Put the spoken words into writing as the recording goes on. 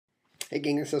Hey,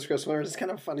 gang, this is Chris Leonard. It's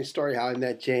kind of a funny story how I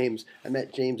met James. I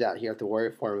met James out here at the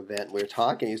Warrior Forum event. We were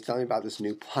talking. He was telling me about this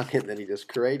new plugin that he just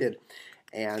created.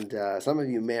 And some of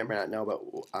you may or may not know, but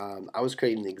I was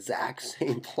creating the exact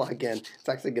same plugin. It's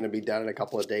actually going to be done in a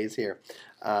couple of days here.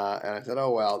 And I said,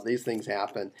 oh, well, these things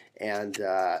happen. And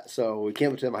so we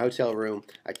came up to my hotel room.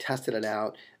 I tested it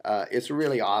out. It's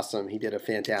really awesome. He did a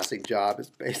fantastic job. It's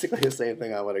basically the same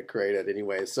thing I would have created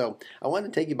anyway. So I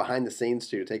wanted to take you behind the scenes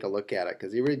to take a look at it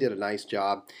because he really did a nice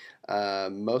job.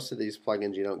 Most of these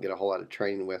plugins you don't get a whole lot of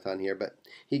training with on here, but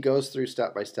he goes through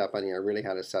step by step on here really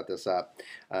how to set this up.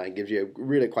 It gives you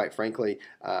really, quite frankly,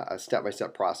 a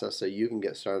step-by-step process so you can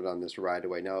get started on this right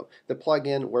away. Now, the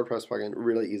plugin, WordPress plugin,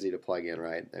 really easy to plug in,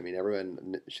 right? I mean,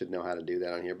 everyone should know how to do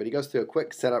that on here, but he goes through a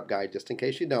quick setup guide just in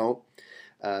case you don't.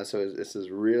 So this is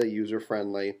really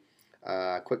user-friendly.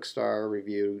 Quick star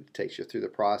review takes you through the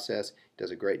process. He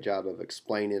does a great job of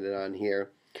explaining it on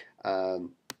here.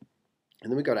 And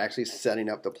then we go to actually setting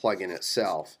up the plugin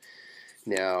itself.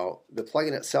 Now, the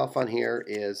plugin itself on here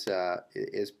is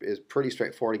pretty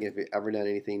straightforward. Again, if you've ever done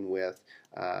anything with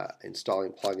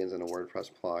installing plugins in a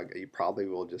WordPress plug, you probably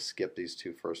will just skip these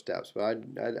two first steps. But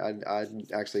I'd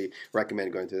actually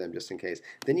recommend going through them just in case.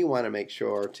 Then you want to make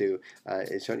sure to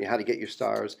it's showing you how to get your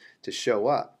stars to show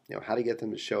up. You know, how to get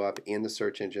them to show up in the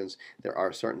search engines. There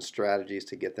are certain strategies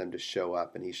to get them to show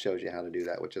up, and he shows you how to do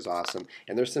that, which is awesome.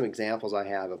 And there's some examples I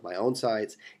have of my own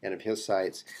sites and of his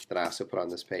sites that I also put on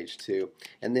this page too.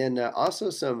 And then also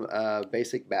some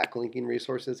basic backlinking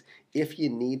resources if you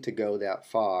need to go that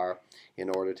far in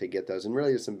order to get those. And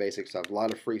really there's some basic stuff, a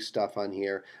lot of free stuff on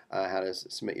here, how to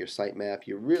submit your sitemap.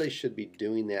 You really should be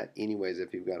doing that anyways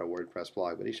if you've got a WordPress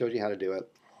blog, but he shows you how to do it.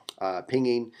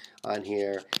 Pinging on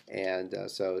here, and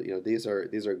so you know these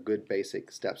are good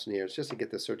basic steps in here. It's just to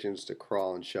get the search engines to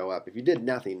crawl and show up. If you did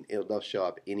nothing, they'll show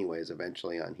up anyways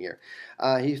eventually on here.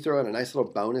 He's throwing a nice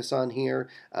little bonus on here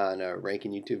on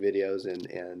ranking YouTube videos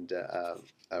and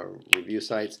review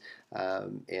sites,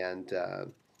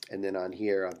 and then on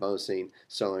here, bonusing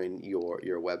selling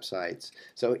your websites.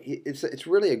 So it's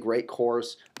really a great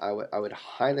course. I would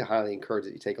highly encourage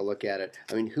that you take a look at it.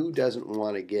 I mean, who doesn't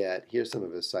want to get? Here's some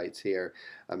of his sites here.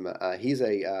 He's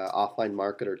a offline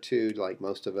marketer too, like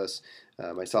most of us,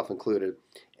 myself included.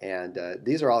 And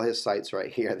these are all his sites right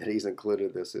here that he's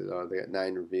included. This is they got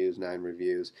 9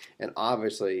 reviews, and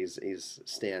obviously he's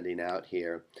standing out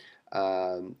here.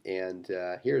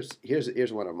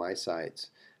 Here's one of my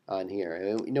sites on here,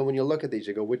 and you know when you look at these,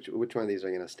 you go, which one of these are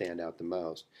going to stand out the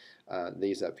most?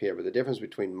 These up here, but the difference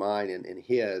between mine and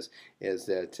his is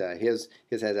that his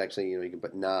has actually, you know, you can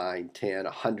put 9, 10,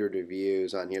 100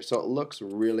 reviews on here, so it looks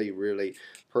really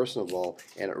personable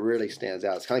and it really stands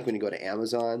out. It's kind of like when you go to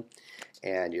Amazon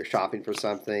and you're shopping for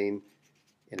something,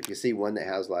 and if you see one that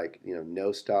has like, you know,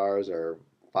 no stars or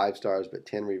 5 stars but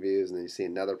 10 reviews, and then you see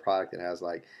another product that has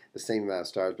like the same amount of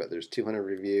stars but there's 200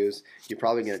 reviews, you're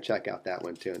probably going to check out that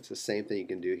one too. It's the same thing you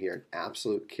can do here. An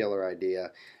absolute killer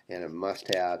idea and a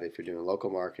must-have if you're doing local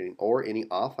marketing or any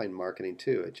offline marketing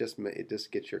too. It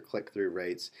just gets your click-through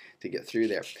rates to get through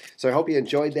there. So I hope you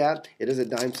enjoyed that. It is a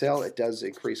dime sale. It does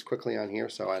increase quickly on here,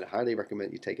 so I'd highly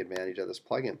recommend you take advantage of this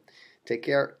plugin. Take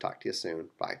care. Talk to you soon.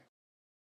 Bye.